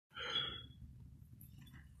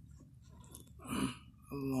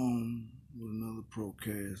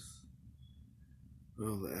procast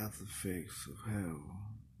of the after effects of how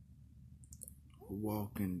a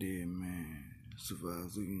walking dead man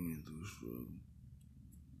survives again through struggle.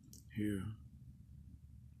 Here,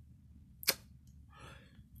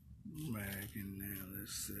 back in now,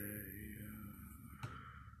 let's say,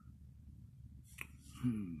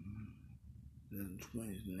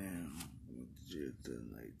 2020 now, went to jail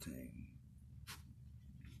 2018.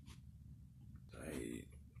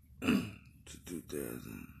 To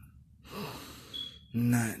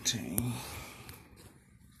 2019.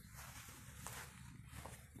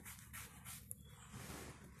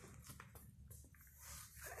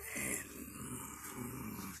 And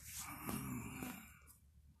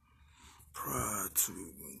prior to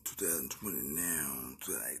 2020 now,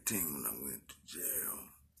 2018 when I went to jail.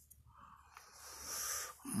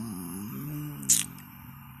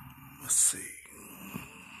 Let's see.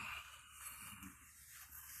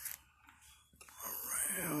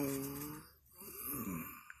 Around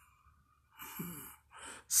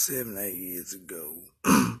 7-8 years ago,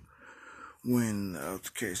 when the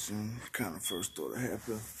altercation kind of first started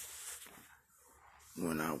happening,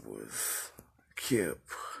 when I was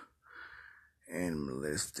kept and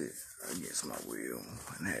molested against my will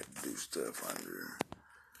and had to do stuff under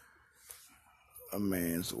a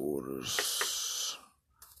man's orders,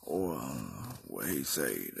 or what he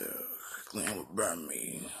said, Glenn would burn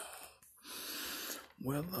me.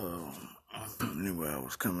 Well, anyway, I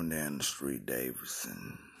was coming down the street, Davis,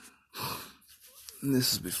 and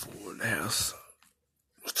this is before the house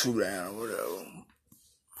was too down or whatever,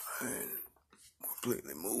 and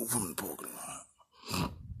completely moved from the parking lot.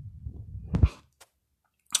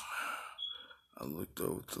 I looked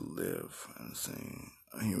over to the left and seen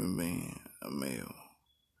a human being, a male,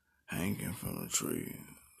 hanging from a tree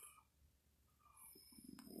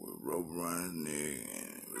with a rope around his neck,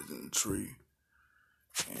 and it was in the tree.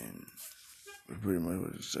 And it was pretty much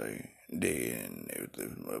what you say, dead, and they was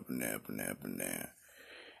lifting him up and down, up and down, up and down.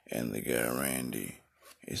 And the guy, Randy,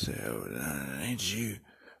 he said, "Oh, that ain't you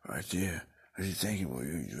right there. What you thinking? Well,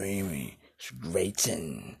 you dreaming,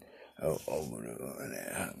 straighten over in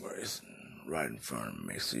that hot person right in front of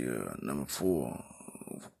me. See, number 4,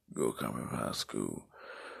 go coming from high school,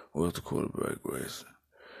 was the quarterback racer.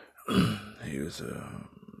 He was,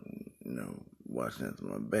 watching after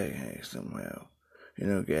my back hang somehow.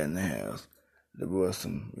 Got in the house to bust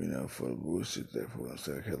him, for the bullshit that for in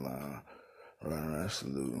South Carolina, running around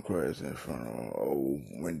saluting crazy in front of old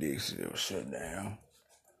Winn-Dixie that was shut down.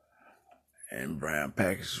 And brown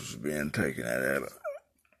packages was being taken out of it,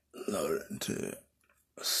 loaded into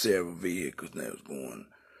several vehicles, and they was going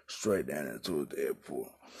straight down there towards the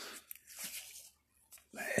airport.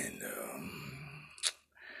 And,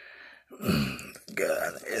 the guy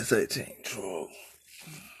in the S-18 truck,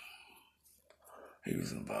 he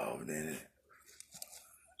was involved in it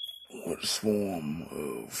with a swarm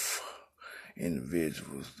of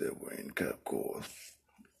individuals that were in cop cars,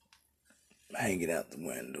 hanging out the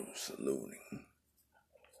window, saluting,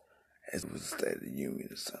 as it was a State of the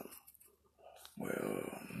Union or something.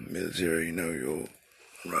 Well, military, your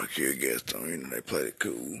Rock Hill Gaston, they played it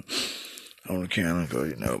cool on the counter,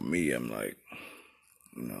 because, me, I'm like,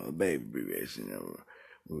 a baby abbreviation,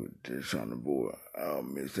 we were just trying to board our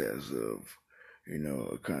mishaps of,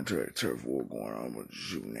 a contract turf war going on with the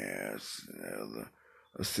shooting ass,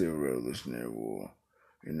 a civil revolutionary war,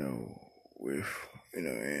 with,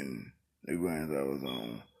 and the grounds I was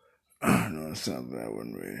on, knowing something I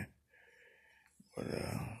wasn't ready. But,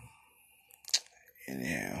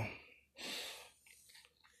 anyhow,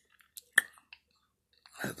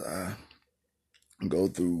 as I go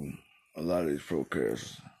through a lot of these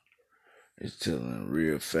protests, it's telling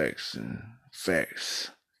real facts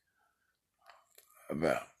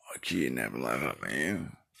about a kidnapping life I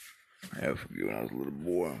man. I never forget when I was a little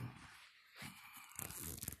boy.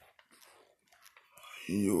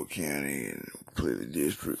 In York County and Clearly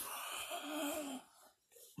District,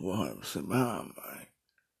 100% behind me.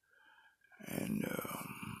 And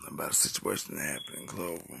about a situation that happened in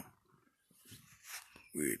Clover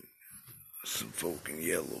with some folk in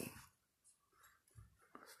yellow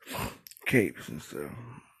capes and stuff.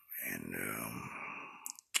 And,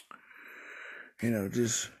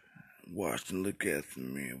 just watched and looked after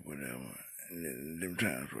me or whatever. And them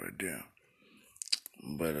times right there.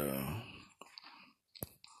 But,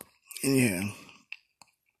 anyhow,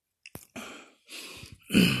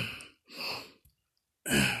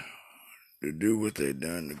 to do what they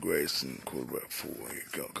done to Grayson, quarterback 4,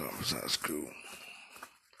 here Conference High School,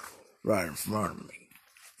 right in front of me.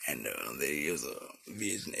 And there is a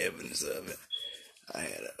vision evidence of it. I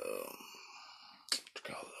had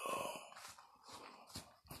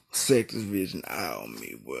sector's vision eye on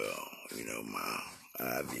me. Well, my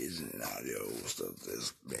eye vision and all the old stuff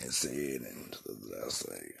that's been said and stuff that I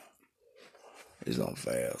say. It's on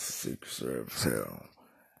file for Secret Service. Hell,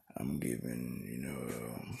 I'm giving,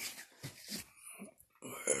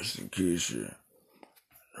 Ashton Kutcher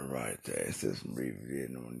the right to access and brief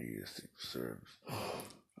it on the Secret Service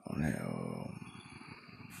on how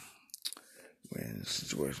when the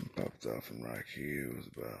situation popped off in Rock Hill, it was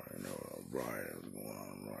about, a riot that was going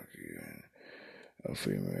on in Rock Hill and a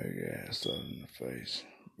female got shot in the face.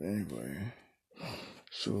 But anyway,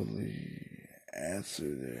 shortly after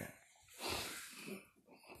that,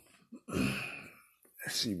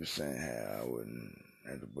 she was saying how I wouldn't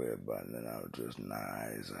have to worry about nothing. I was just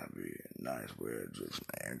nice. I'd be nice wear just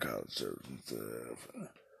man college shirts and stuff.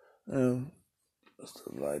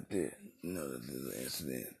 Stuff like that. That there's an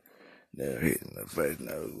incident that hit in the face,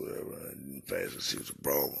 nose, whatever. In the face, she was a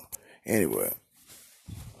brawler. Anyway,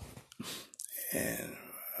 and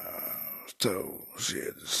I was told she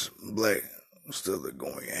had this black stuff that go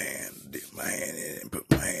in your hand. Dip my hand in it and put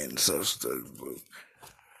my hand in the social studies book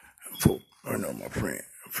for, my print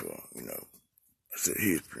for, I said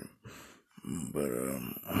history. But,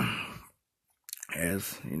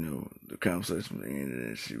 as, the conversation ended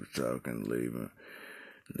and she was talking, leaving,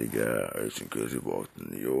 the guy, Ashton Kutcher, walked in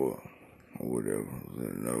New York or whatever.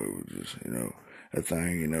 It was just, a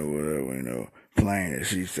thing, whatever, plain that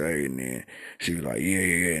she said, and then she was like,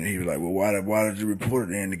 yeah, and he was like, well, why did you report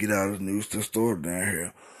it then to get all this news to store down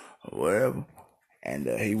here or whatever? And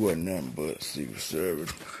he wasn't nothing but Secret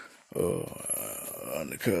Service,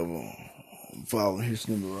 undercover, following his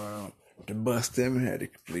number around to bust him. He had a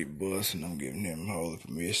complete bust, and I'm giving him all the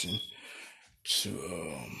permission to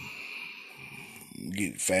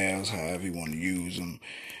get files however he want to use them,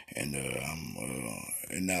 and I'm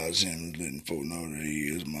acknowledging him, letting folk know that he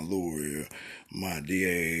is my lawyer, my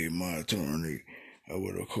DA, my attorney,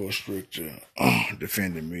 with a court stricter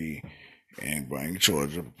defending me and bringing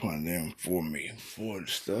charges up upon them for me for the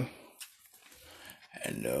stuff.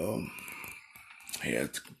 And he has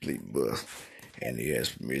to complete bust, and he has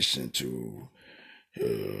permission to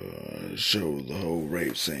show the whole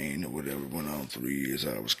rape scene or whatever went on 3 years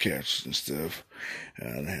I was captured and stuff.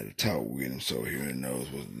 I had to talk with him so he knows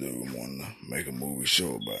what to do and want to make a movie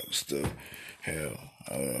show about the stuff. Hell,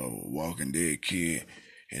 Walking Dead kid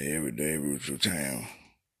in everyday Ritual Town,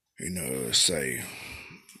 say.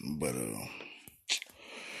 But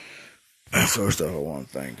first off, I want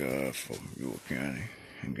to thank God for York County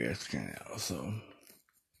and Gaston County also.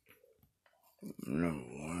 Number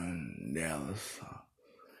one, Dallas,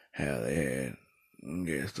 how they had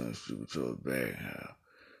Gaston Super Tours back, how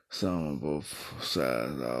some on both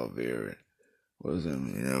sides all varied,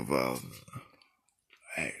 wasn't involved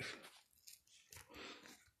in acts.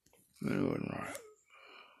 But it wasn't right.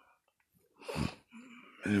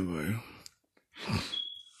 Anyway,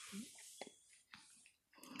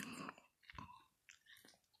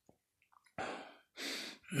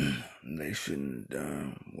 they shouldn't have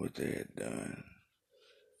done what they had done.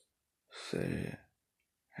 Said,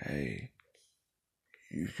 hey,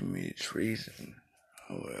 you committed treason,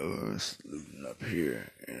 however, saluting up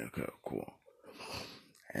here in a cop court.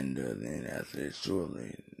 And then after that,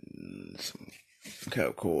 shortly, some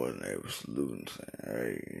cop coordinator was saluting, saying,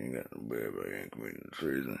 hey, you ain't got no bad about you ain't committing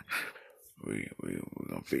treason. We're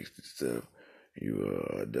gonna fix this stuff.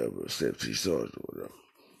 You double accept these charges or whatever.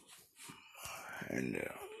 And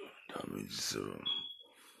told me just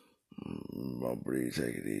my breed,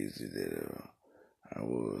 take it easy, that I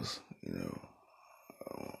was,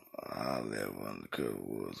 high level undercover,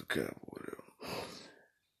 was a cop or whatever.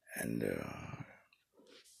 And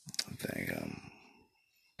I think I'm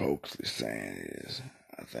pokely saying is,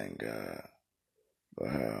 I thank God for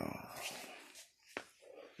how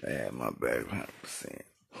they had my back 100%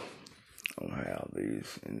 on how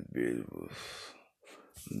these individuals,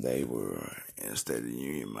 they were in the State of the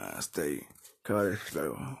Union, my state, cause they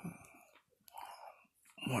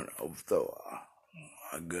want to overthrow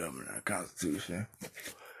our government, our constitution.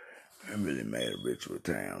 It really made a ritual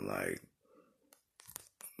town like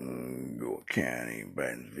York County,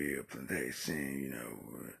 Batonsville, Plantation,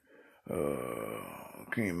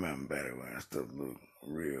 King Mountain Battleground stuff look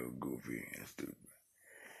real goofy and stupid.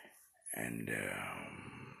 And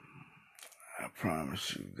I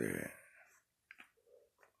promise you that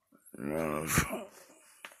none of us,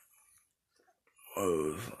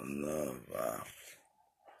 enough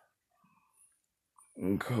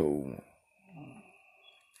cold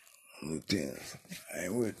lieutenants. I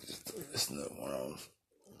ain't with this stuff when I was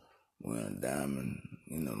wearing a diamond,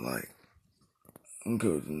 like I'm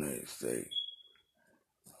coaching the United States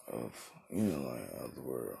of, of the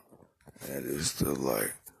world. And it's still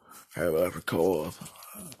like, have after cars,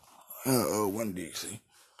 one Dixie,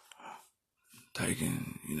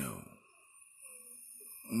 taking,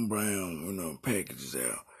 brown, packages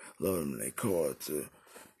out, loading them in their car to,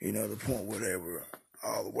 the point where they were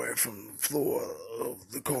all the way from the floor of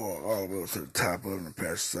the car all the way to the top of the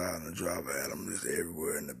passenger side, and the driver had them just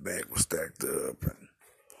everywhere, and the back was stacked up,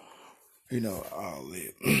 and, all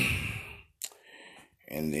that.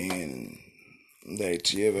 And then the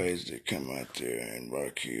ATF agents that come out there in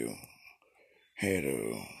Rock Hill had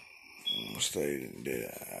a stated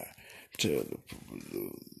that I tell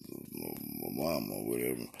my mom or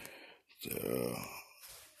whatever,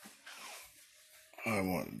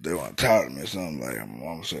 they want to talk to me or something like my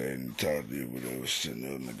mom said, and talk to you, but they was sitting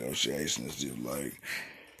there negotiations, just like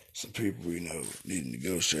some people, need to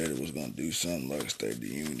negotiate, was going to do something like a State of the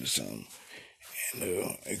Union or something. And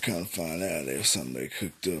they kind of find out there's something they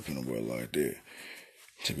cooked up in a way like that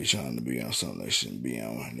to be trying to be on something they shouldn't be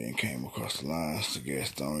on, and then came across the lines to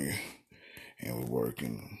Gastonia and were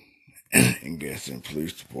working in Gastonia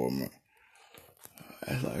Police Department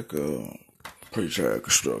as like a pre-trial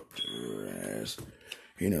constructor, as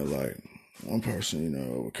like one person,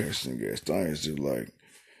 over cases in Gastonia is just like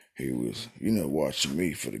he was, watching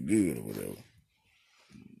me for the good or whatever.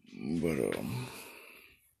 But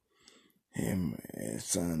him and his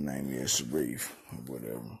son named Sharif or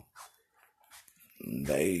whatever,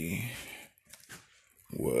 they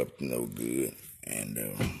were up to no good, and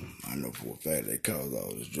I know for a fact they caused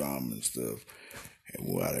all this drama and stuff.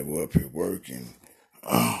 And while they were up here working,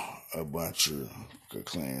 a bunch of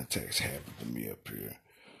Klan attacks happened to me up here.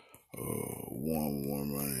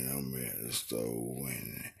 One running on me at the stove,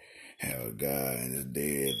 and how a guy and his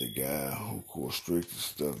dad, the guy who constricted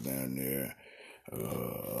stuff down there,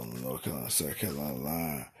 North Carolina, South Carolina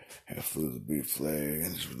line, had flew the big flag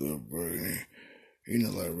and this little burgundy,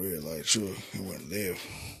 like red light truck, and went left.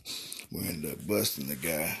 We ended up busting the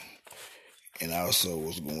guy, and also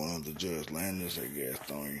was going under Judge Landers at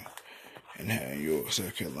Gastonia, and had in York,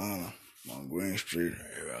 South Carolina, on Green Street,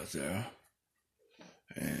 out there.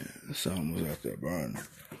 And something was out there burning.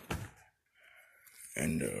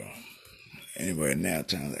 And anyway, now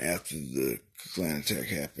time after the Klan attack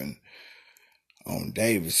happened on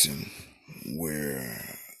Davidson,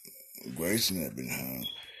 where Grayson had been hung,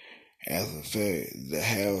 after the fact, the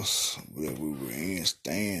house that we were in,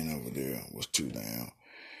 staying over there, was too down.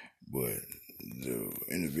 But the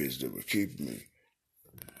individuals that were keeping me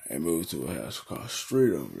had moved to a house across the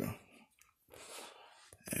street over there.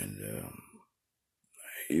 And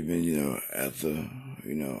even, after,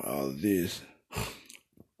 all of this,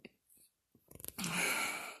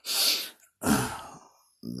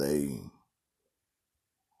 they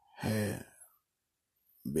had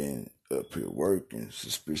been up here working,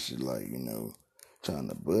 suspicious, like, trying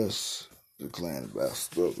to bust the Klan about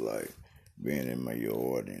stuff like being in my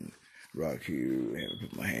yard and Rock Hill, having to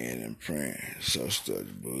put my hand in print, so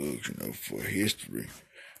study books, for history.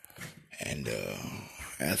 And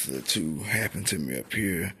after the two happened to me up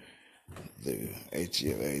here, the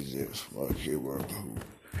ATF agent, Rock Hill worker,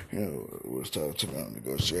 who, was talking to me on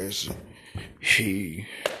negotiation, he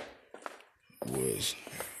was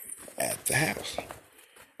at the house.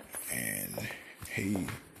 And he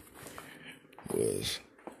was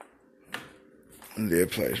in their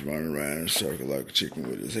place running around in a circle like a chicken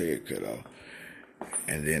with his head cut off.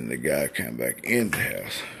 And then the guy came back in the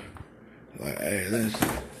house. Like, hey, listen,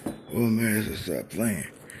 man, just stop playing.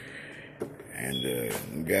 And the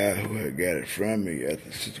guy who had got it from me after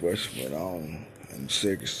the situation went on, in the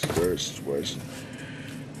second, third situation,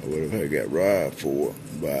 or whatever, had got robbed for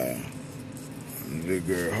by the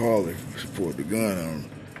girl Harley, who poured the gun on him.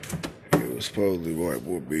 It was supposedly white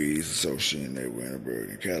boy bees associating they were in a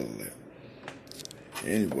burgundy Cadillac.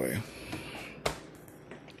 Anyway,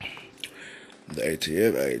 the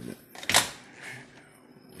ATF agent,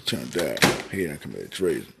 turned out he hadn't committed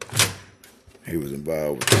treason. He was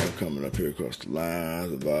involved with them coming up here across the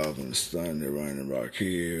lines, involved in the stun they running in Rock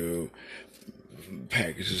Hill,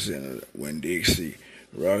 packages in Winn-Dixie.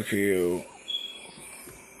 Rock Hill,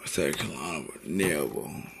 South Carolina would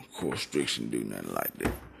never, restriction do nothing like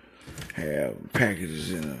that. Have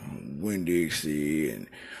packages in a Winn-Dixie and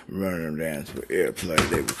running them down to an airplane.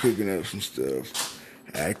 They were cooking up some stuff,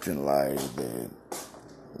 acting like that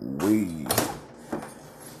we,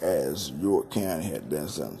 as York County, had done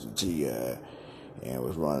something to T.I. and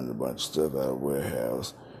was running a bunch of stuff out of the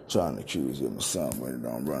warehouse, trying to accuse him of something when it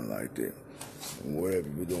don't run like that. And whatever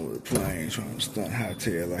he was doing with the plane, trying to stunt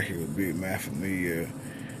hightail like he was big man for me,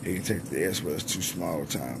 he can take the S, but it's too small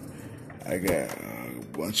time. I got a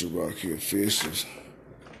bunch of Rock Hill officials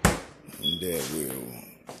that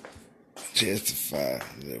will testify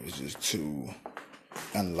that it was just too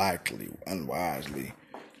unwisely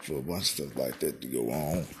for a bunch of stuff like that to go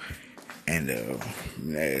on. And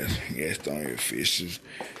as Gastonia officials,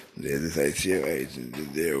 there's this ATF agent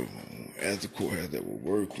that there at the courthouse that were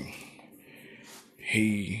working.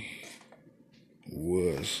 He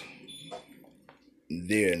was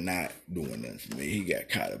there not doing nothing for me. He got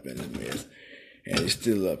caught up in this mess. And he's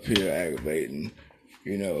still up here aggravating,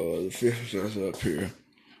 the officials that's up here.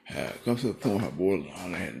 Come to the point where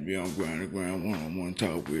borderline, I had to be on the ground, one-on-one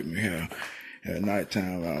talk with me. At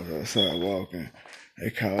nighttime, I was outside walking. They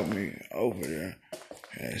called me over there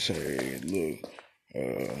and they said, look,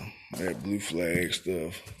 that blue flag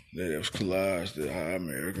stuff, that was collaged, the high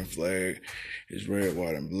American flag is red,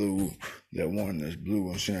 white, and blue. That one that's blue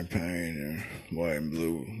and champagne and white and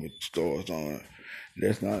blue with stars on it.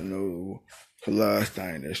 That's not no collage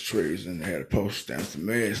thing, that's treason. They had a post stamps, the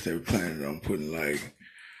mess they were planning on putting like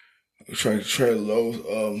trailer loads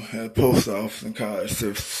at a post office and call it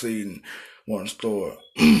self-succeeding. Want to start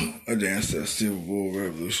a dance at Civil War,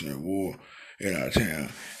 Revolutionary War in our town.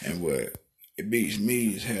 And what it beats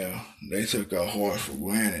me is how they took our hearts for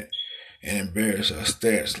granted and embarrassed our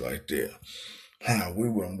stats like that. How we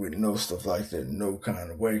wouldn't with no stuff like that in no kind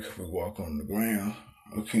of way because we walk on the ground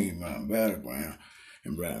or King Mountain Battleground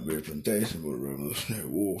and Brownberry Plantation where the Revolutionary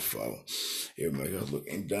War fought. It would make us look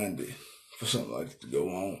indundant for something like that to go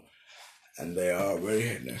on. And they already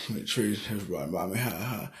had that committed treason. It was right by me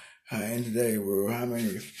how in today's world, how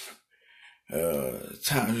many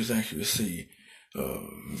times you think you would see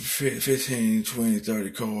 15, 20,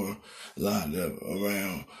 30 cars lined up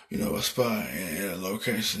around, a spot in a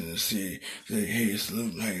location in the city. They hear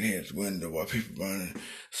saluting, hanging heads the window while people burning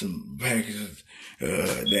some packages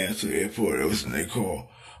down to the airport that was in their car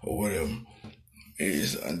or whatever.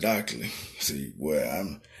 It's undoubtedly. See, what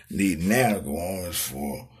I'm needing now to go on is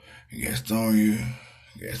for Gastonia,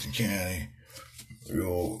 Gaston County,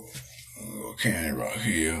 York County, Rock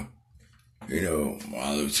Hill,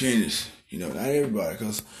 my lieutenants, not everybody,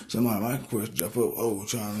 because somebody might question jump up,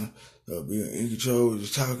 trying to be in control,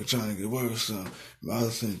 just talking, trying to get away with something. My other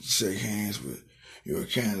thing to shake hands with your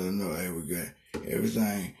Canada, know, hey, we got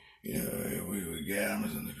everything, we got them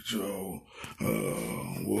under control,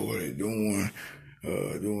 what were they doing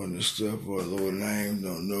this stuff, or Lord names,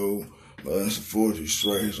 don't know, but that's a 40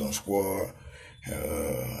 strays on squad.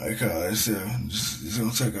 They call themselves, it's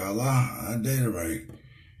gonna take our data rate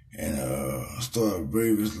and start a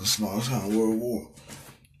previous small time World War.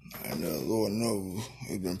 And Lord knows,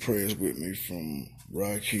 it's been prayers with me from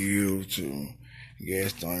Rock Hill to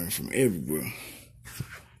Gastonia, from everywhere.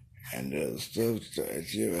 And the stuff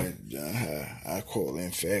that you have done, how I call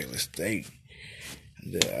emphatically state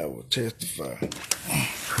that I will testify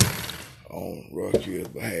on Rock Hill's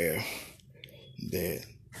behalf that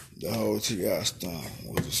the whole T.I. stunt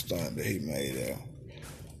was a stunt that he made out.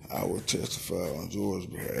 I would testify on George's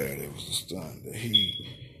behalf that it was a stunt that he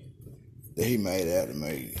made out to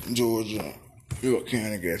make Georgia, York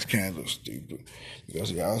County, Gaston County look stupid. Because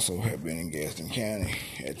he also had been in Gaston County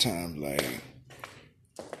at times like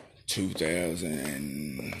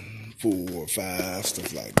 2004 or 5,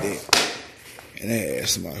 stuff like that. And they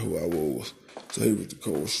asked somebody who I was. So he was the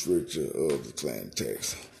co-restrictor of the Clan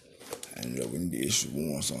Texas. And we need to issue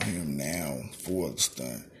warrants on him now for the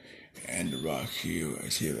stunt and the Rock Hill,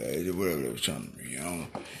 whatever they were trying to be on.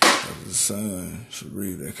 If the son should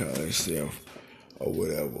read, they call themselves or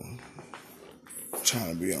whatever,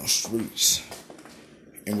 trying to be on streets.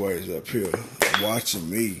 Anyways, up here watching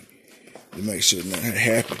me to make sure nothing had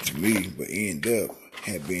happened to me, but end up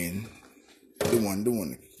had been the one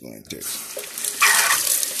doing the Clan Texas.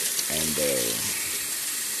 And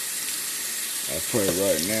I pray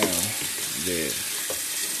right now that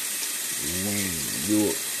when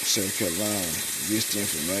York, South Carolina gets the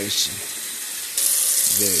information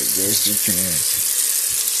that Grayson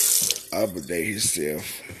can obligate himself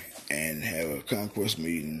and have a conquest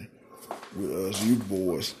meeting with us, you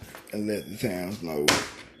boys, and let the towns know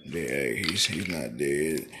that hey, he's not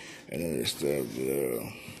dead and all that stuff.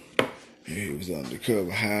 That he was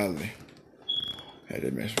undercover highly. Had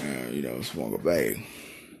to mess around, swung a bag.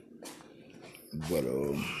 But I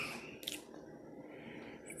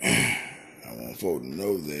want folks to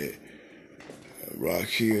know that Rock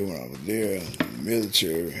Hill, when I was there, the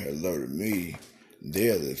military had alerted me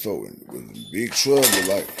there that folk was in big trouble,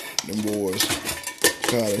 like them boys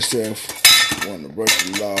call themselves wanting to break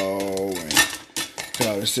the law and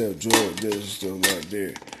call themselves drug dealers and stuff like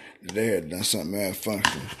that. They had done something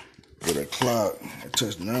malfunction with a clock that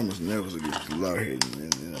touched numbers, and that was against the law here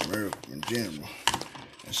in America in general.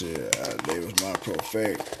 And said they was my pro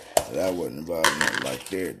fact But I wasn't involved in nothing like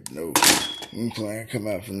that. No, plan come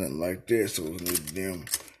out for nothing like that. So it was them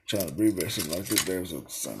trying to breathe back something like this. That was up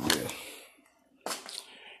to something else.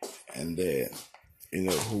 And that,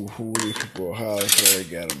 who these people are, so they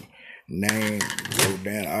got them name, wrote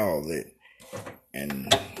down all that.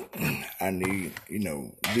 And I need,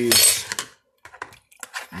 this,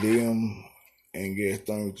 them, and get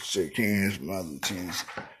things to shake hands with my lieutenants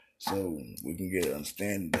so we can get an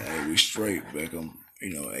understanding that hey, we straight back on,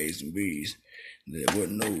 A's and B's. There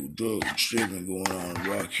wasn't no drug stripping going on in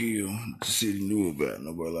Rock Hill. The city knew about it,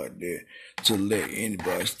 nobody like that. To let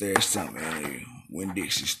anybody stash something in a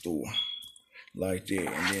Winn-Dixie store like that. And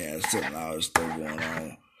then there's something all this stuff going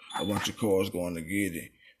on. A bunch of cars going to get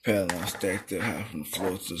it. Paddling stacked up high from the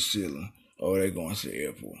floor to the ceiling. Oh, they going to the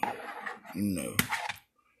airport.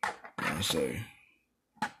 I say,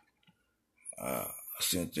 I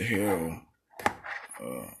sent the Herald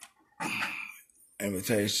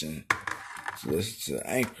invitation to listen to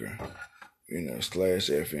Anchor,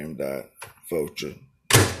 /FM.Vulture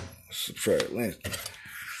subtract link.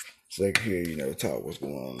 So they can hear, talk what's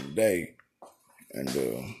going on today. And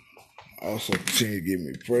also continue to give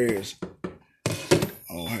me prayers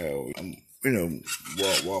on how I'm,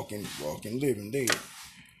 walking, living dead.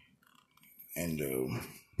 And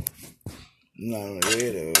not only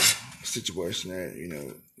that, situation that,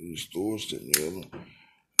 the store sitting there,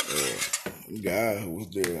 guy who was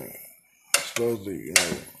there supposedly,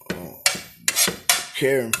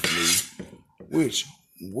 caring for me, which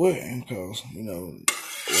wasn't, because, when I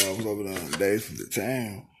was over there on days from the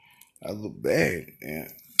time, I looked back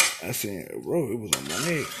and I seen a rope, it was on my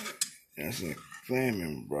neck, and I seen a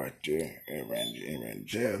family right there around the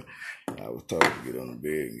jail. I was told to get on the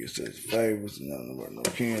bed and get such favors, and nothing about no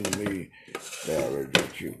kin to me. They already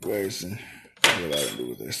did keep racing. What I didn't do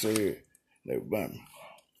what they said, they were by me.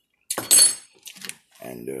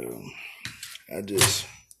 And I just,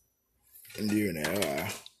 here now,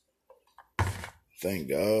 I thank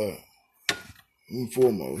God. And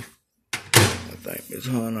foremost, I thank Miss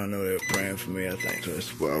Hunter. I know they were praying for me. I thank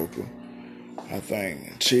Trustee Walker. I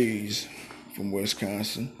thank Cheese from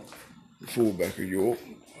Wisconsin, the fullback of York.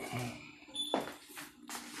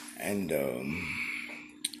 And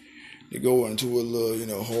to go into a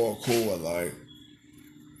little, hardcore, like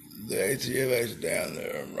the ATL is down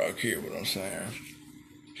there in Rock Hill, what I'm saying.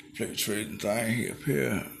 Play trading thing here up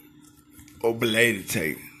here. Or belated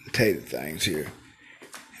tated things here.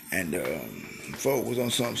 And folk was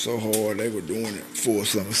on something so hard, they were doing it for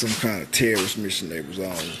some kind of terrorist mission they was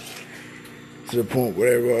on. To the point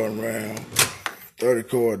where they were running around 30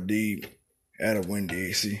 car deep out of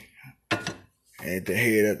Winn-Dixie. And they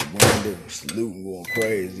head at the window, saluting, going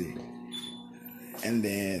crazy. And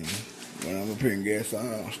then when I'm up here in gas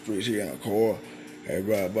on the streets here in a car,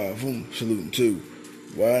 everybody by boom, saluting too.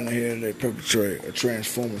 Why in the hell did they perpetrate a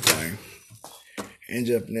transformer thing? And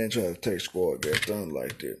jumping in trying to take squad gas done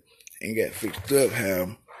like that. And got fixed up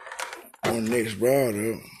how on the next route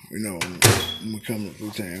up, when we coming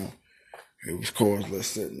through town, it was cars left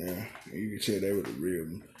sitting there. And you can tell they were the real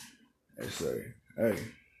one. They say, hey,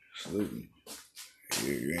 saluting.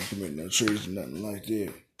 You ain't committing no treason, nothing like that.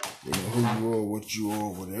 You know who you are, what you are,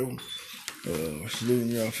 whatever. Saluting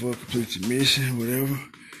y'all for complete your mission, whatever.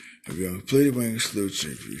 If you don't complete it, we ain't gonna salute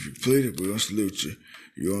you. If you complete it, we're gonna salute you.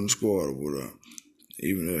 You're on the squad or whatever.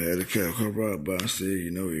 Even though I had a cat come right by and said,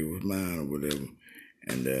 it was mine or whatever.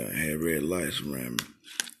 And had red lights around me.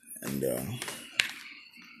 And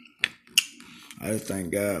I just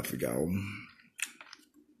thank God for y'all.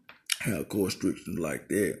 How court restrictions like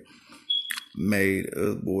that made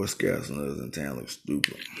us Boy Scouts and others in town look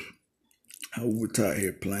stupid. How we were taught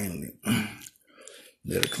here plainly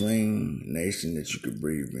that a clean nation that you could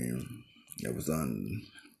breathe in, that was on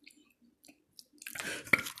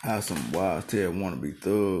how some wild tail want to be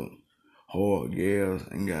thug, hard gals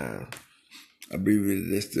and guys. I breathed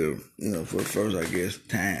this still, for the first, I guess,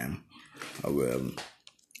 time or whatever,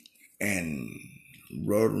 and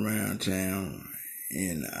rode around town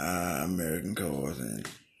in our American cars and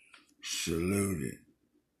saluted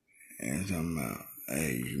and talking about,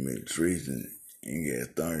 hey, you committed treason and get a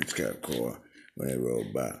thorny cop car when they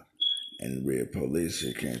rolled by. And the red police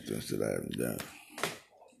here came through and said I haven't done it.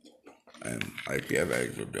 And IPF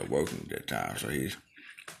actually was working at that time, so he's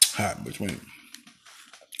hot between.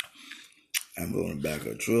 I'm on the back of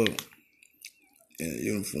a truck in a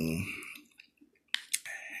uniform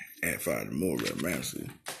at 5 in the morning at Ramsey.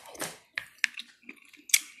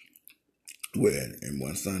 Well, in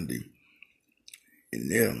one Sunday,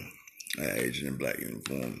 and there, an agent in black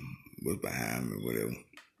uniform was behind me, whatever,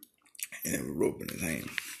 and there was a rope in his hand.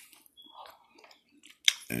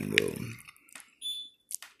 And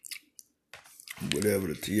whatever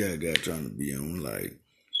the T.I. got trying to be on, like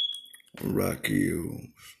Rocky or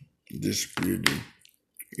disputed,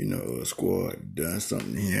 a squad done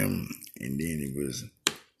something to him, and then he was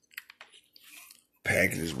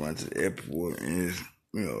packaged, went to the airport, and his,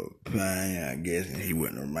 plane, I guess, and he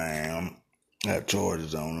wasn't around, had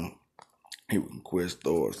charges on him. He was in Quest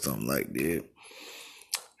or something like that.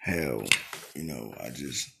 Hell, I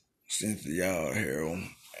just sent to y'all, Harold,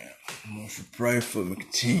 I want you to pray for me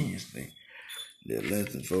continuously that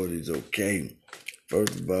Linton Ford is okay.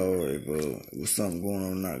 First of all, if it was something going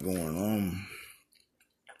on, not going on,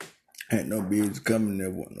 had no business coming there,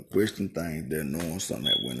 wasn't no question things there, knowing something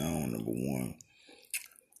that went on, number one.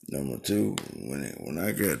 Number two, when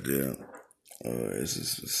I got there, it's a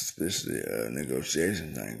suspicious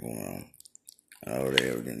negotiation thing going on. All the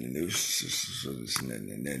evidence, the news, so this and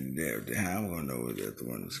that. How I'm gonna know is that the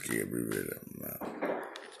one that's scared be rid of them.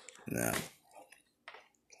 Now,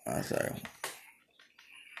 I say,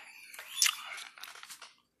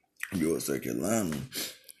 USA Carolina,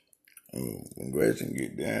 when Grayson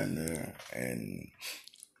get down there and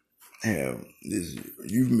have this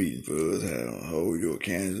youth meeting for us, have whole your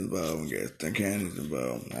candidates involved and got 10 candidates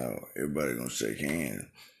involved, how everybody gonna shake hands,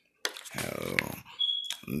 how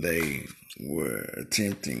they were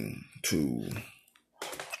attempting to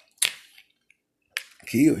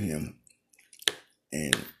kill him,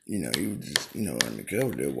 and he was just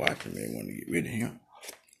undercover there watching me and wanted to get rid of him,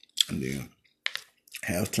 and then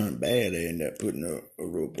house turned bad. They ended up putting a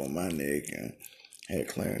rope on my neck and had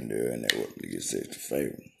Clarence there, and they wanted me to get sexual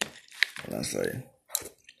favor. And I say,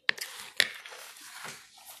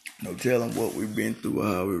 no telling what we've been through or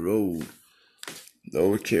how we rolled.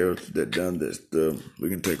 Those characters that done that stuff, we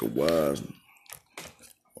can take a wise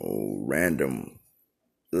or random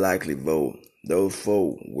likely vote. Those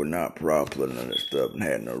folk were not proper none of that stuff and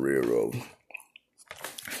had no railroad.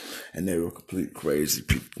 And they were complete crazy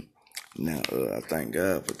people. Now, I thank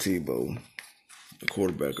God for Tebow, the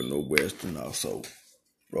quarterback of Northwestern, also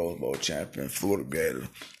Rose Bowl champion, Florida Gator,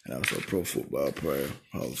 and also Pro Football Player,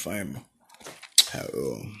 Hall of Famer.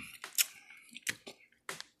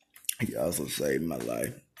 He also saved my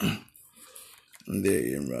life there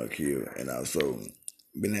in Rock Hill, and also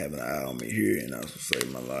been having an eye on me here, and also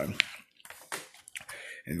saved my life.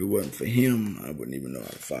 And if it wasn't for him, I wouldn't even know how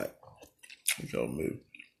to fight. He told me,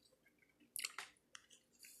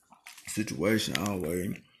 situation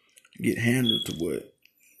always get handled to what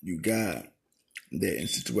you got. That in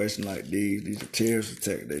situations like these are terrorist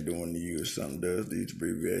attacks they're doing to you or something does, these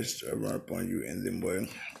abbreviations run up on you, and then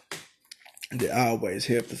they always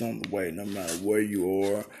help us on the way, no matter where you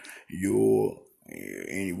are,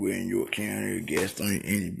 anywhere in your county, Gaston,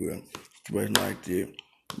 anywhere. Situation like that,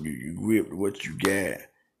 you grip what you got,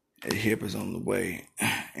 it help us on the way,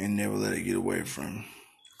 and never let it get away from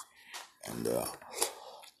you. And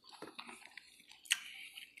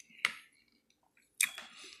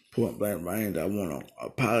point blank range, I want to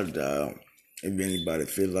apologize if anybody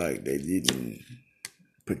feel like they didn't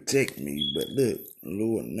protect me, but look,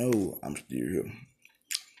 Lord knows I'm still here.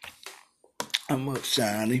 I'm up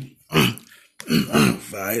shiny. I don't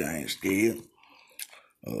fight, I ain't scared.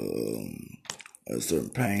 Certain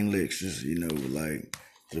pain lectures, like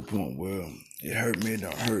to the point where it hurt me, it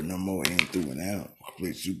don't hurt no more, in through and out.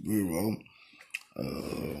 Complete superhero.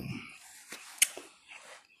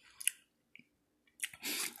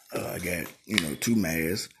 I got, 2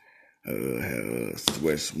 masks. Had a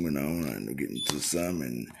situation went on, I ended up getting into some,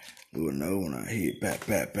 and Lord knows when I hit pat,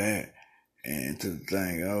 and took the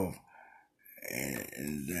thing off,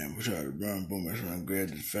 and then we tried to run, boom, I tried to grab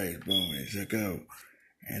the face, boom, and it took out.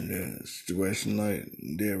 And the situation like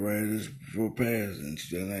dead right just before passing,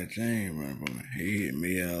 2019, run from me. He hit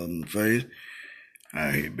me out in the face.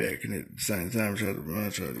 I hit back, and at the same time, tried to run,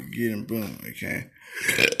 tried to get him, boom, it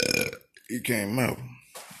came out.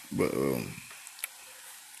 But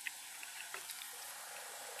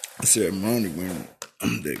the ceremony when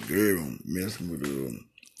that girl messing with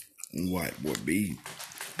white boy B,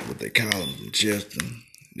 what they call him from Chester,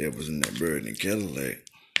 that was in that bird and Cadillac,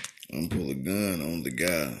 and pull a gun on the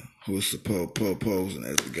guy who was supposed posing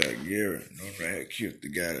as the guy Garrett. I had killed the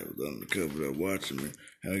guy that was undercover there watching me.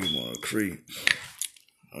 I get him on a tree.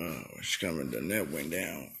 She coming down, that went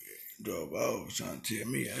down, drove off, trying to tell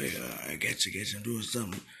me, hey, I got you, I'm doing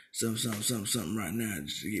something right now.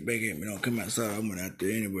 Just to get back at me, don't come outside. I went out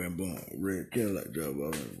there anywhere and boom, red Cadillac drove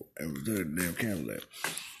off and was the damn Cadillac.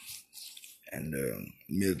 And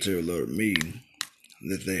military alerted me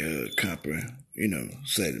that they copper,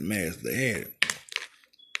 say the mask they had it.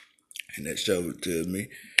 And that showed it to me,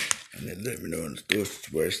 and they let me know in the store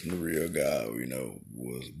situation the real guy,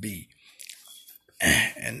 was B.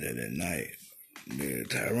 And then at night, The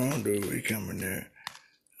Tyrone dude, he coming there.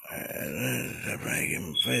 I probably get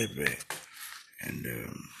my face back. And,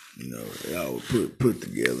 y'all would put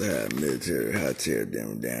together how military, how tear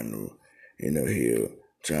them down the, hill,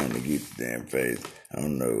 trying to get the damn face. I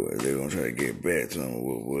don't know if they're going to try to get back to him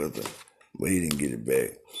or whatever, but he didn't get it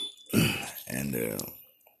back. And,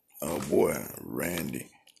 oh boy, Randy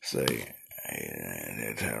say,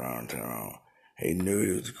 hey, Tyrone. He knew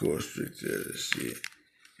he was the court strict as the shit.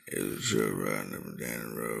 It was a truck riding up and down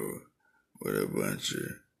the road with a bunch of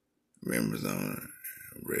members on it.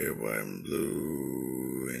 Red, white, and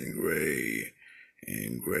blue, and gray,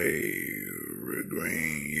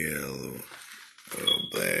 green, yellow,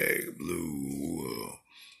 black, blue,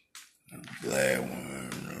 black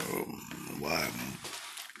one, white one.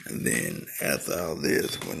 And then after all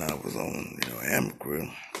this, when I was on,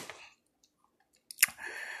 Amacryl,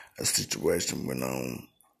 a situation went on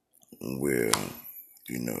where,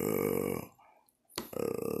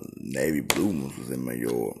 Navy Bloomers was in my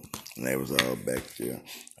yard, and they was all back there.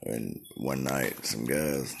 And one night, some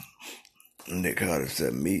guys, and they called us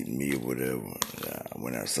up meeting me or whatever. I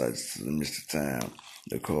went outside to Mr. Time.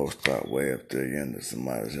 The car stopped way up there under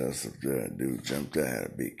somebody's house up there. Dude jumped out, had a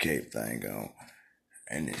big cape thing on,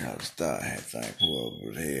 and he tried to stop, had thing pulled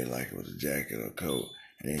over his head like it was a jacket or coat,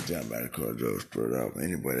 and he jumped out of the car, drove straight off.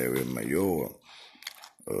 Anyway, they were in my yard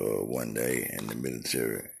one day, and the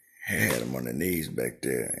military had them on their knees back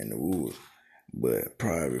there in the woods. But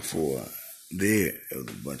prior before there was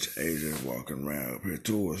a bunch of Asians walking around up here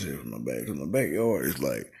towards here from my back. Because my backyard is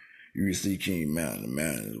like, you can see King Mountain, the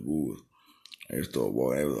mountain in the woods. They started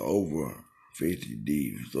walking, it was over 50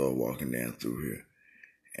 deep, started walking down through here.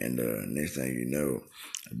 And next thing you know,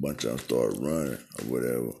 a bunch of them started running or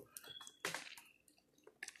whatever.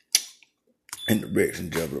 And the Rex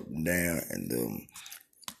and jumped up and down, and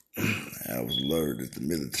I was alerted that the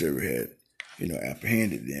military had,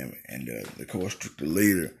 apprehended them, and the course took the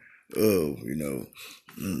leader of,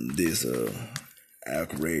 this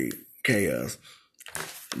Al-Qaeda chaos.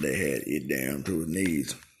 They had it down to his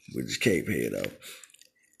knees with his cape head off.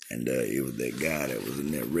 And it was that guy that was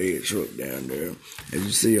in that red truck down there. As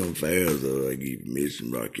you see on files, I give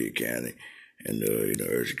permission, Rockett County. And,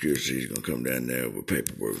 Earth Security is going to come down there with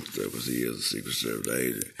paperwork and stuff because he is a Secret Service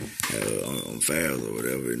agent on files or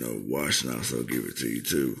whatever, Washington also give it to you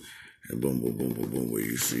too. And boom, boom, boom, boom, boom, where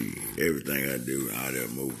you see everything I do, all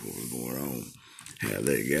that move, what was going on. Have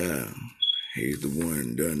that guy, he's the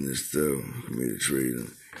one done this stuff, committed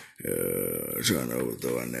treason, trying to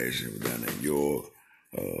overthrow our nation down in York.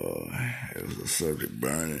 It was a subject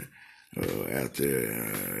burning. Out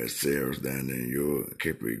there at Sarah's down there in York,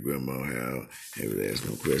 kept her grandma house. He was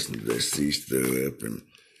asking questions that she stood up, and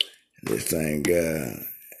that same guy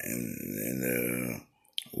and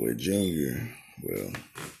with Junior,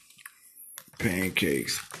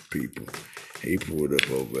 Pancakes people, he pulled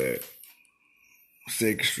up over at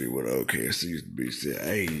 2nd Street with OKC used to be. Said,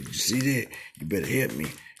 "Hey, did you see that? You better help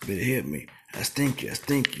me. I stink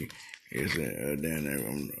you. It's down there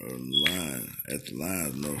on the line, at the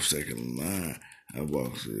line, north second line. I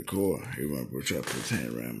walked through the car. He run up, try to put his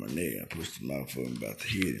hand around my neck. I pushed him out for him, about to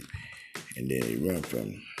hit him. And then he run from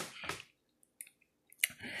me.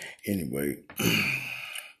 Anyway,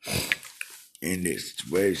 in this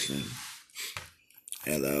situation,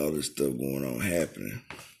 and all this stuff going on happening,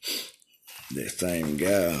 that same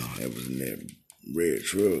guy that was in that red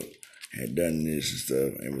truck had done this and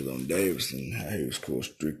stuff, and was on Davidson, how he was called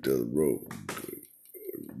strict of the rope,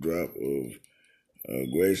 drop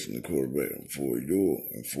of Grayson, the quarterback, for York,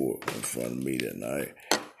 and for in front of me that night.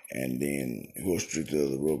 And then he was strict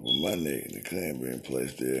of the rope on my neck, and the Klan being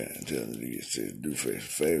placed there and telling me to get to do face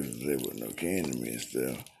to face, and there was no can to me and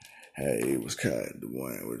stuff. How he was caught, the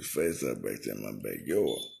one with his face up back there in my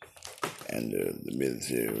backyard. And the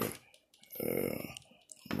military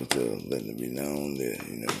was letting it be known that,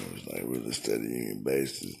 it was like really study union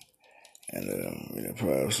basis. And,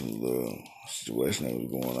 probably some little situation that was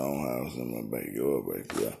going on, how I was in my backyard back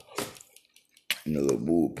there, in the little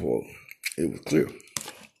bull park. It was clear.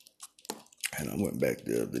 And I went back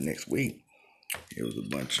there the next week. It was a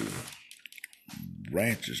bunch of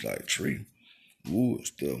branches, like tree, wood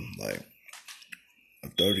stuff, like a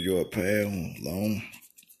 30-yard path long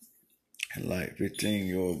and like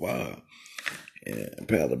 15-yard wide. And a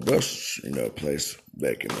pile of brushes, placed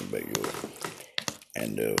back in my backyard.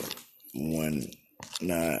 And one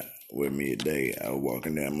night with me a day, I was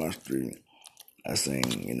walking down my street. I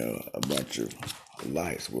seen, a bunch of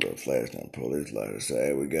lights with a flashing police light. I said,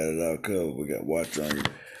 "Hey, we got it all covered. We got watch on you,"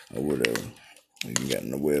 or whatever. You ain't got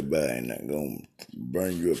nowhere by, ain't not gonna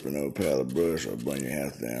burn you up in a pile of brush or burn your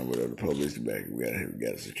house down, whatever. The police back, we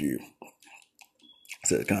got it secure.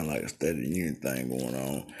 So it's kind of like a State of the Union thing going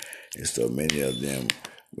on. And so many of them,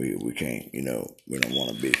 we can't, we don't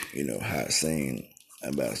want to be, hot seen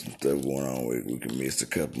about some stuff going on. We can miss a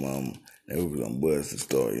couple of them. And we was going to bust and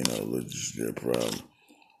start, logistic problem.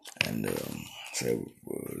 And so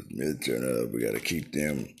military, we got to keep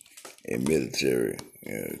them in military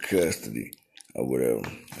custody or whatever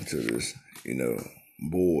until this,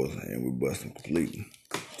 boils and we bust them completely.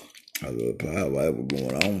 However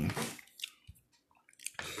going on,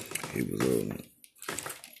 it was a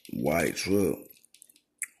white truck,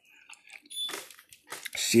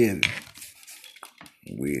 Chevy,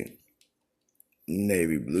 with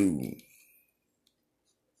navy blue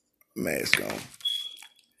mask on.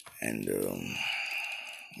 And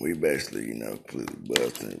we basically, completely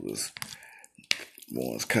busted. It was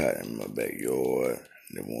ones caught in my backyard,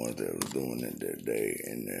 the ones that was doing it that day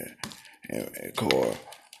in the car,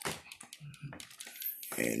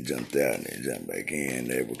 and jumped out and then jumped back in.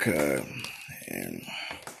 They were caught, and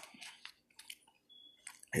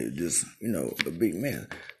it was just, a big mess.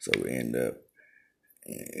 So we ended up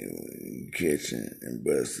catching and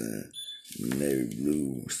busting navy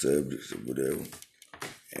blue subjects or whatever,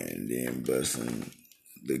 and then busting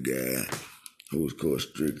the guy who was caught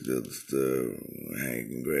strict of the stuff,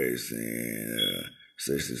 Hank Grace, and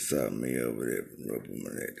sexually assaulted me over there, rope on my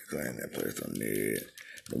neck, to claim that place on there.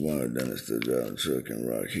 The one who done the stuff driving the truck in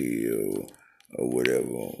Rock Hill or whatever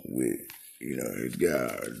with, his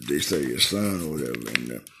guy, they say your son or whatever, in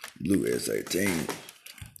the blue S18,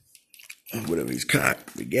 whatever he's caught,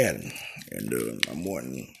 we got him. And I'm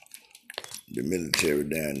wanting the military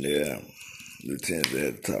down there, lieutenant that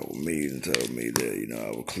had to talk with me and told me that,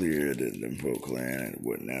 I was clear that them folk clan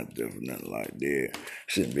wasn't out there for nothing like that.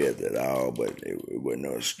 Shouldn't be at that at all, but it wasn't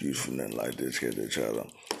no excuse for nothing like this because they try to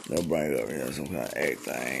bring up, some kind of act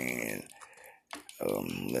thing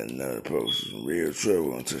and letting other folks in real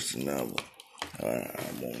trouble and touch the number. I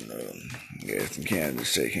want Gaston County to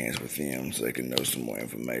shake hands with him so they can know some more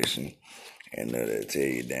information. And they'll tell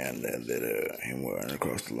you down there that him running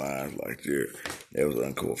across the lines like that was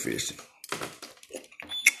uncoefficient.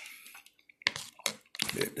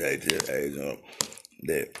 That agent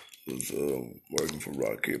that was working for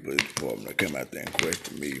Rock Hill Police Department, they come out there and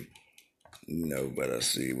question me, but I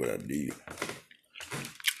see what I did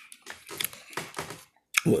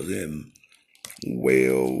was in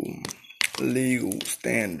legal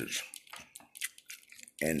standards,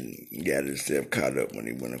 and got himself caught up when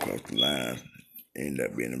he went across the lines. Ended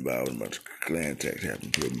up being involved in a bunch of clan attacks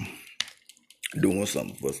happened to him, doing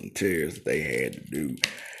something for some terrorists they had to do.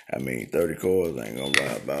 30 cars ain't gonna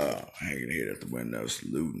ride by hanging their head out the window,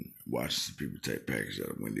 saluting, watching some people take packages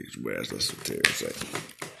out of windows. Well, that's what terrorists say.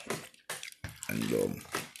 And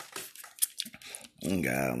one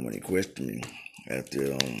guy, when he questioned me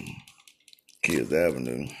after Kills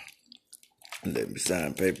Avenue, let me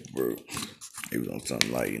sign paperwork. He was on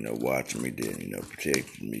something like, watching me, then,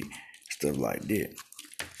 protecting me, stuff like that.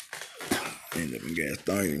 Ended up in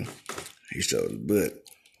Gaston, he showed his butt.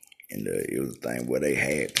 And it was a thing where they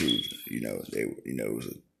had to, it was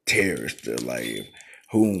a terrorist stuff, like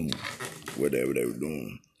whatever they were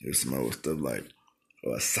doing. It was some old stuff like,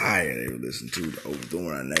 or a sire they were listening to,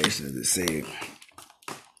 overthrowing our nation, that said,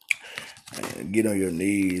 get on your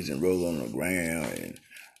knees and roll on the ground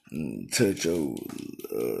and touch your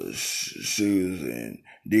shoes and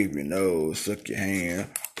dip your nose, suck your hand.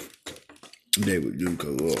 They would do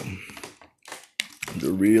because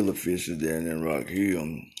the real officials down in Rock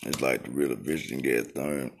Hill is like the real officials in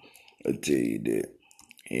Gaston. I tell you that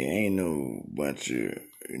it ain't no bunch of,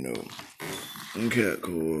 cat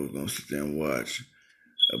calls gonna sit there and watch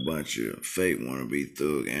a bunch of fake wannabe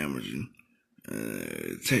thug amateurs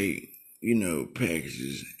take,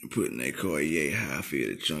 packages and put in their car, high fill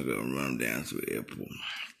the trunk up and run them down to the airport.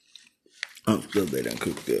 Stuff they done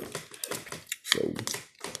cooked up. So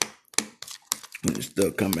when the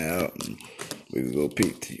stuff come out, we go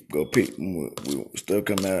pick. We stuff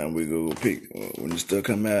come out and we go pick. When the stuff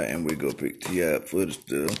come out and we go pick T up for the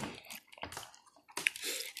stuff,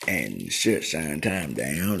 and shut shine time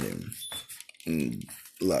down and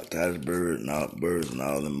lock Titus birds and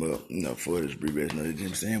all them up, for this rebate. They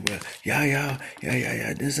just saying, well, yeah,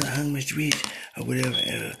 this is a hungry street or whatever.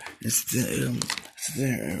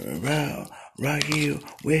 Rock Hill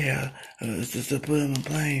warehouse, to put them in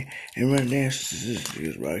plane and run down,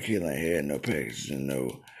 because Rock Hill ain't had no packages and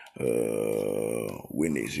no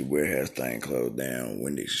Wendy's warehouse thing closed down.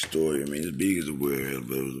 Wendy's store, it's big as a warehouse,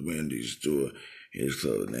 but it was a Wendy's store. It's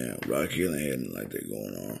closed down. Rock Hill ain't had nothing like that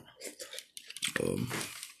going on.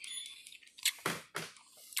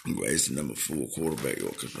 Grace, the number 4 quarterback,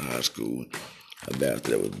 Orchestra High School. about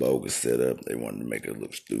that was bogus set up. They wanted to make us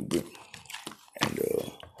look stupid. And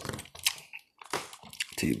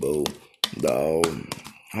Tebow, Dog,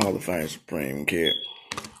 Hall of Fame Supreme Cat,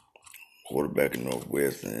 quarterback in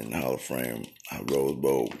Northwestern, and Hall of Fame Rose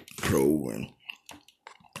Bowl pro and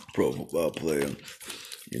pro football player.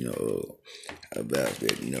 About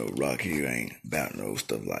that, Rock Hill ain't about no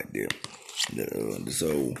stuff like that.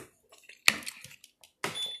 So,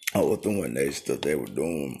 I was doing that stuff they were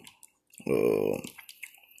doing. You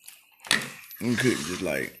couldn't just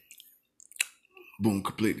boom,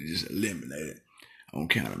 completely just eliminate it on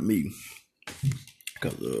account of me.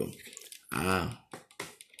 Because I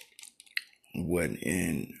wasn't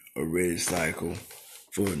in a ready cycle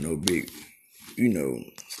for no big,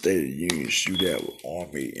 State of the Union shootout with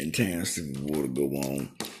Army and town Civil War to go on.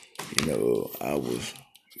 I was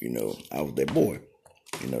that boy.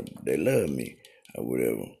 They loved me or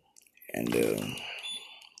whatever. And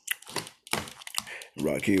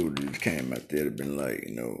Rock Hill just came out there to been a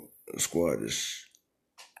squad just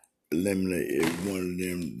eliminate every one of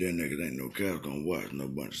them. Then niggas ain't no cops gonna watch no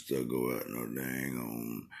bunch of stuff go out no dang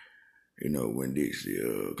on, when Dixie,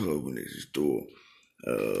 close when Dixie store.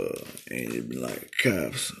 And it been like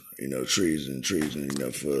cops, treason,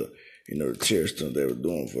 for, the terror stuff they were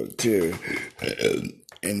doing for the terror.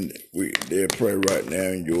 And they're pray right now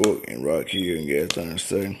in York and Rock Hill and Gastown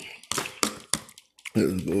say,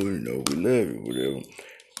 listen, boy, we love you, whatever.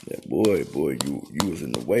 That boy, you was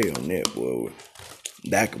in the way on that, boy.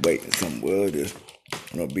 That could wait and something, well, just,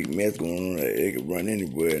 big mess going on, it could run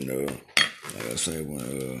anywhere, and, like I say,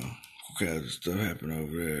 when, all kinds of stuff happened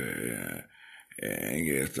over there, and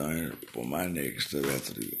get started for my neck and stuff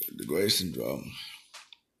after the Gray syndrome.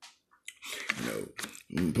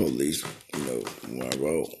 Police, when I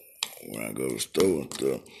go to the store and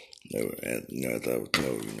stuff, as I was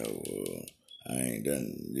told, I ain't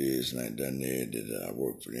done this and I ain't done that I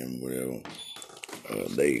work for them, whatever.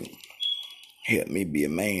 They helped me be a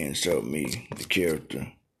man, showed me the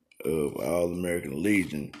character of All-American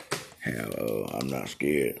Legion, how I'm not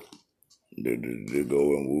scared to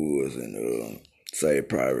go in woods and say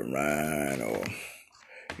Private Ryan or,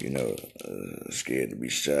 scared to be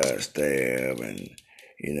shot, stabbed, and,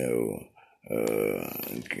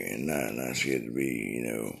 not scared to be,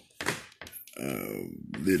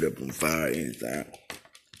 lit up on fire, anything,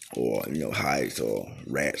 or, heights or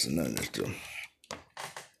rats or none of that stuff.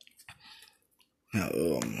 Now,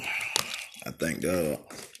 I thank God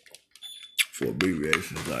for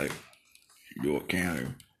abbreviations like York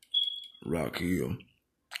County, Rock Hill,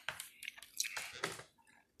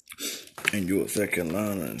 and York, South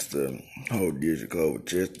Carolina and stuff, whole district over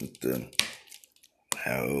chest and stuff.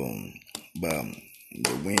 How by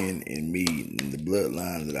the wind in me and the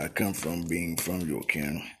bloodline that I come from, being from York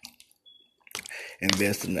County,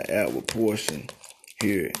 investing the outward portion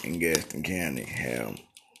here in Gaston County, how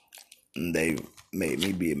they made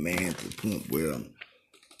me be a man to the point where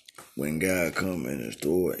when God come in the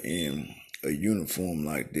store in a uniform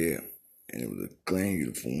like that, and it was a clean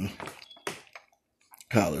uniform,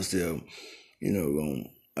 call itself,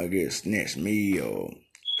 I guess snatch me or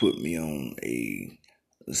put me on a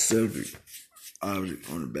subject object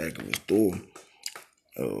on the back of a store.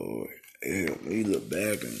 It helped me look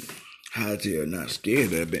back and hightail not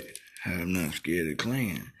scared of it. I'm not scared of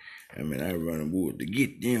clan. I mean, I run the wood to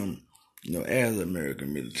get them, as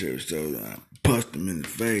American military soldier. I punched them in the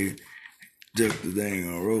face, ducked the dang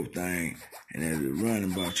on rope thing, and as we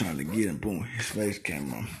running about trying to get him, boom, his face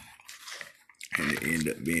came on. And it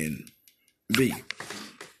ended up being B.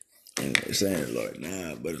 And it sounded like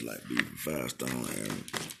nah, but it's like B for 5 stone. And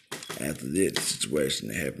after that, the situation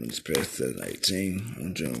that happened this past 2018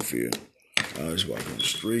 on June 5th, I was walking the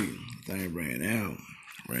street, the thing ran out.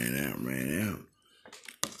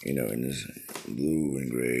 In this blue and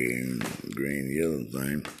gray and green and yellow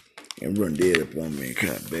thing, and run dead up on me and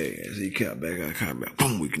caught back. As he caught back, I caught back.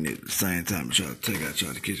 Boom, we connected at the same time. I tried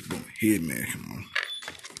to catch, boom, hit man, come on.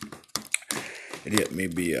 It helped me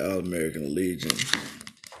be an All-American Legion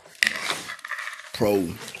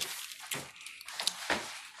pro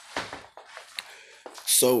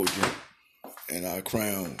soldier, and I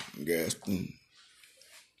crowned Gaston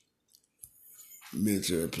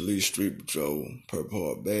Military Police Street Patrol Purple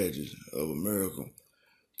Heart Badges of America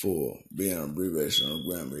for being an abbreviation on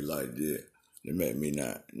Grammy like that. It made me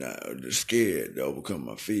not just scared to overcome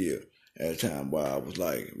my fear at a time while I was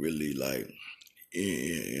really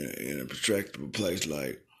in a protractable place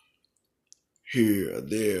here or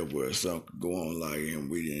there where something could go on and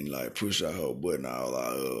we didn't push our whole button all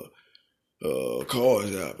our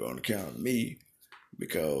cars out on account of me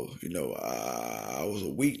because I was a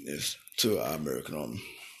weakness to our American Army.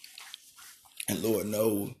 And Lord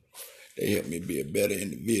knows they helped me be a better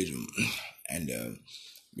individual. And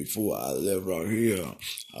before I left right here,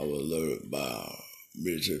 I was alerted by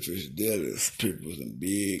military officials there that people was in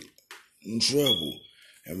big trouble.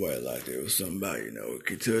 And what, like there was somebody, it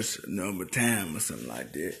could touch a number of times or something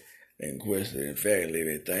like that. And question, in fact,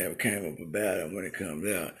 everything ever came up about it when it comes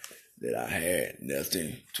out that I had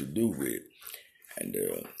nothing to do with. And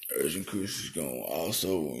Urgent Kush is going to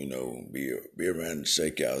also, be around and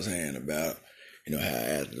shake out his hand about, how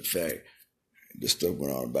after the fact, the stuff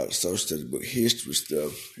went on about the social studies, but history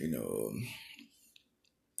stuff,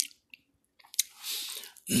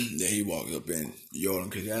 that he walked up in Jordan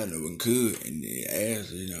because I know one could, and he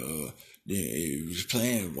asked, then he was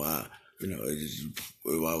playing why,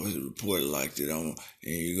 why was it reported like that on, and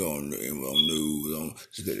you go on news, on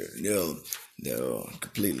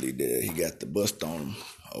completely that he got the bust on him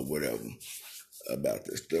or whatever about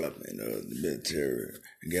this stuff, and the military,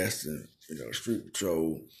 gas, street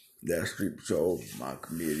patrol. That street patrol, my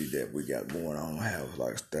committee that we got going on, have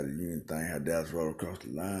like a study union thing, how that's right across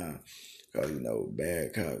the line. Because,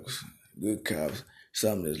 bad cops, good cops,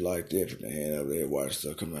 something that's like that from the hand over there, watch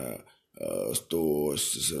stuff come out.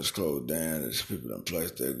 Stores just closed down, there's people in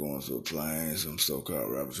place that going through planes, some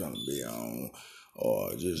so-called rappers trying to be on,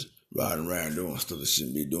 or just riding around doing stuff that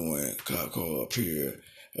shouldn't be doing, cop car up here,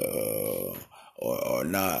 or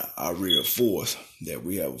not our real force, that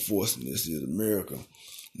we have a force in this is America.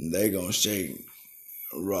 And they gonna shake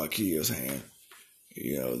Rock Hill's hand,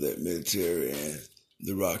 that military and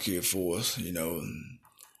the Rock Hill force, and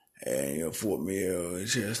Fort Mill,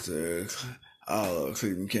 Chester, all of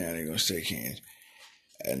Cleveland County gonna shake hands.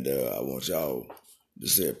 And I want y'all to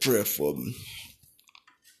say a prayer for me.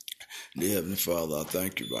 Dear Heavenly Father, I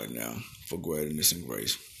thank you right now for greatness and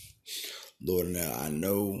grace. Lord, now I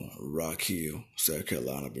know Rock Hill, South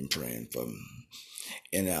Carolina, been praying for me.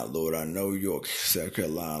 And out, Lord, I know York, South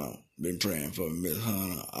Carolina, been praying for me. Miss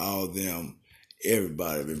Hunter, all them,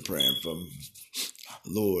 everybody been praying for me.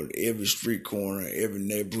 Lord, every street corner, every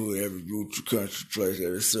neighborhood, every rural country place,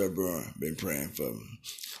 every suburb been praying for me.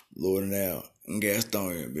 Lord, now,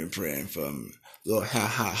 Gastonia been praying for me. Lord,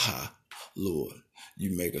 Lord,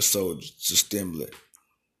 you make a soldier to stimulate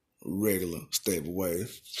regular, stable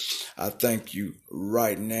ways. I thank you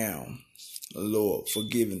right now, Lord, for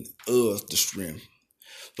giving us the strength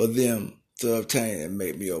for them to obtain and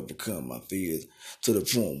make me overcome my fears to the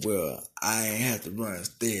point where I ain't have to run and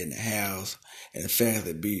stay in the house and the fact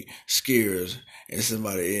that be scared and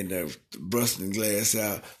somebody end up busting glass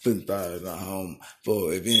out, putting fire in my home.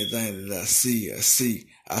 For if anything that I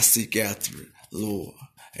seek after it, Lord,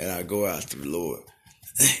 and I go after it, Lord.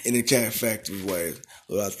 In the kind of factory ways,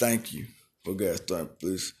 Lord, I thank you for God's strength.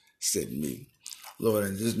 Please set me. Lord,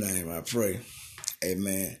 in this name I pray.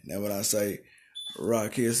 Amen. Now when I say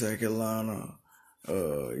Rock Hill, South Carolina,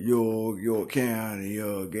 York County,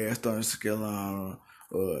 Gastonia, South Carolina,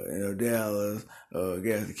 Dallas,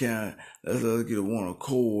 Gaston County, let's get a one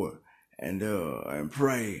accord and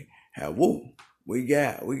pray. How we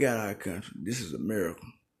got our country. This is America.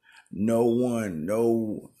 No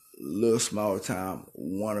little small time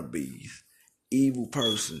wannabes, evil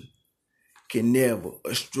person can never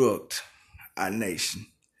obstruct our nation.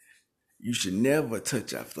 You should never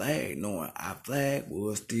touch our flag, knowing our flag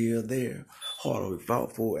was still there. Harder we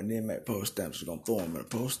fought for it, and then make post stamps. We're going to throw them in a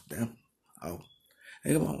post stamp. Oh,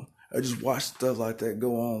 hey, come on. I just watch stuff like that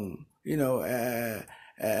go on,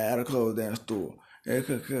 at a closed down store. Hey,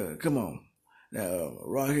 come on. Now,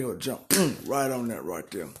 Rock Hill jump right on that right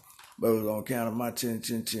there. But it was on account of my chin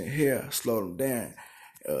here, slow them down.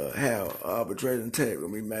 How arbitrary attack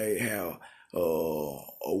when we made how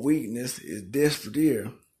a weakness is desperate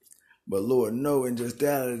here. But Lord, no, in just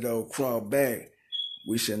that though, crawl back,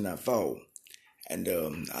 we should not fall. And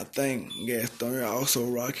I think Gastonia also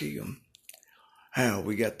Rock Hill. How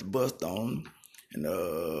we got the bust on, and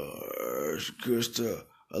Krista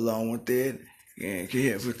along with that, and can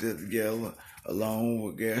help put that together along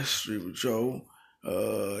with Gas Street Patrol.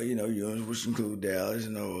 Units which include Dallas,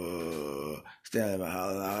 Stanley Mahal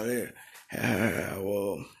and all that.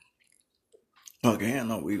 Well, okay,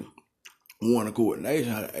 we one of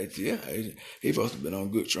coordination, ATF agent, he supposed to have been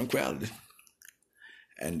on good tranquility.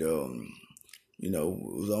 And,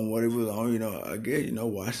 was on what he was on, I guess,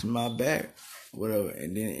 watching my back, whatever.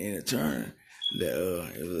 And then in turn,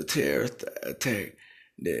 that it was a terrorist attack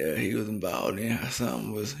that he was involved in.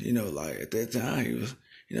 Something was, like at that time he was,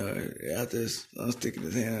 out there sticking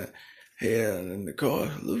his head in the car,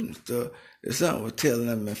 looting stuff. That something was telling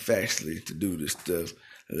them factually to do this stuff.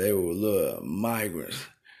 They were little migrants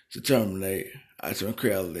to terminate our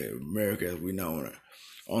tranquility, America as we know it,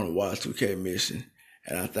 on a Y2K mission.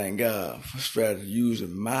 And I thank God for strategy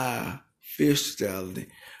using my physicality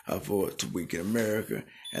for it to weaken America.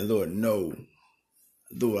 And Lord, no,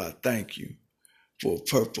 Lord, I thank you for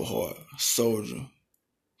Purple Heart Soldier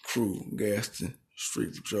Crew, Gaston,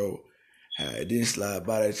 Street Patrol. How it didn't slide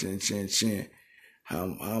by that chin.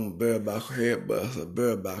 I'm a bareback head buster,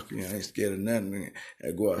 bareback, I ain't scared of nothing.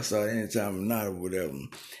 I go outside anytime of night or whatever.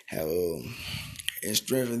 How and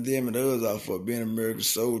strengthen them and others out for being American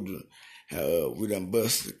soldier. How we done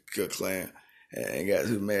busted the Klan and got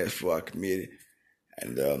too mad for our committee.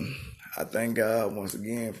 And I thank God once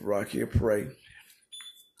again for Rock Here Pray.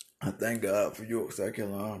 I thank God for York, South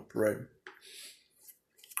Carolina Pray.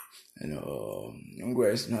 And I'm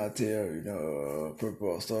Grayson Hotel,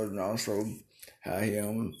 Purple Heart Soldier, and also how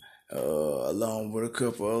him, along with a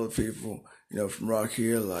couple other people, from Rock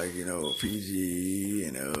Hill, like, PG,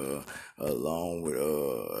 and along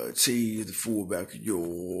with Cheese, the fullback of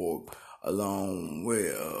York, along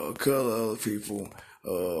with a couple other people,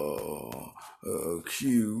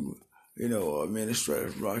 Q, administrator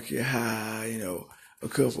from Rock Hill High, a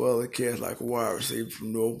couple other cats like a wide receiver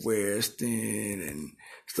from Northwestern and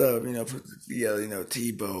stuff, put together,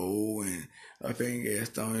 Tebow and I think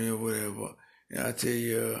Gaston or whatever. And I tell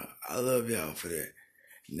you, I love y'all for that.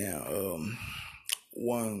 Now,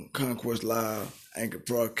 one Conquest Live anchor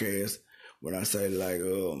broadcast, when I say like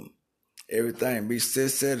everything be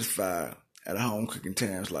satisfied at home cooking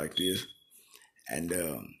times like this, and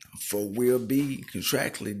for will be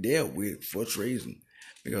contractually dealt with for treason,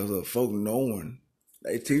 because of folk knowing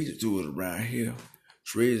they teach it to us around here.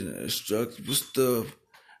 Treason, instructable stuff.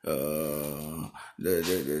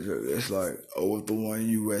 It's like overthrowing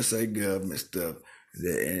USA government stuff.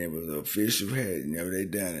 And it was official had, they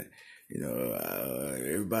done it.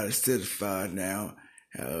 Everybody's certified now.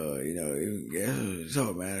 Talk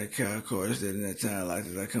about it. Of course, that in that time like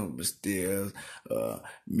this, I come up the stairs,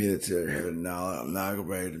 military had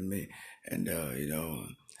inaugurated me, and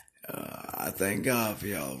I thank God for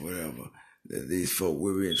y'all, whatever. That these folk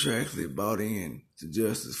will be attractively bought in to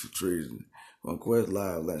justice for treason. On Quest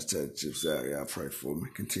Live, let's take the chips out. Y'all pray for me.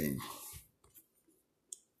 Continue.